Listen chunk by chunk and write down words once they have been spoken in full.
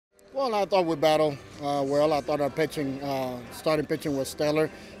Well, I thought we battled well. I thought our pitching, starting pitching was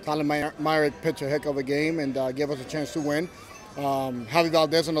stellar. Colin Myrick pitched a heck of a game and gave us a chance to win. Javi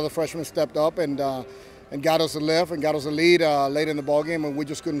Valdez, another freshman, stepped up and got us a lift and got us a lead late in the ballgame, and we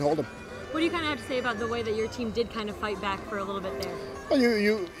just couldn't hold him. What do you kind of have to say about the way that your team did kind of fight back for a little bit there? Well,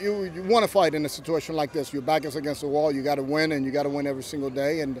 you want to fight in a situation like this. Your back is against the wall. You got to win, and you got to win every single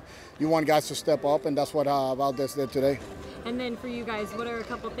day. And you want guys to step up, and that's what Valdez did today. And then for you guys, what are a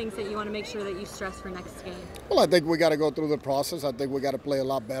couple things that you want to make sure that you stress for next game? Well, I think we got to go through the process. I think we got to play a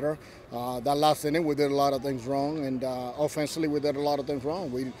lot better. That last inning, we did a lot of things wrong, and offensively, we did a lot of things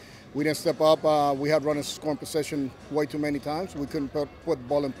wrong. We didn't step up. We had runners scoring possession way too many times. We couldn't put the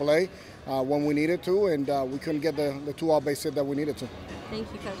ball in play when we needed to, and we couldn't get the 2-out base hit that we needed to.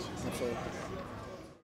 Thank you, Coach. Absolutely.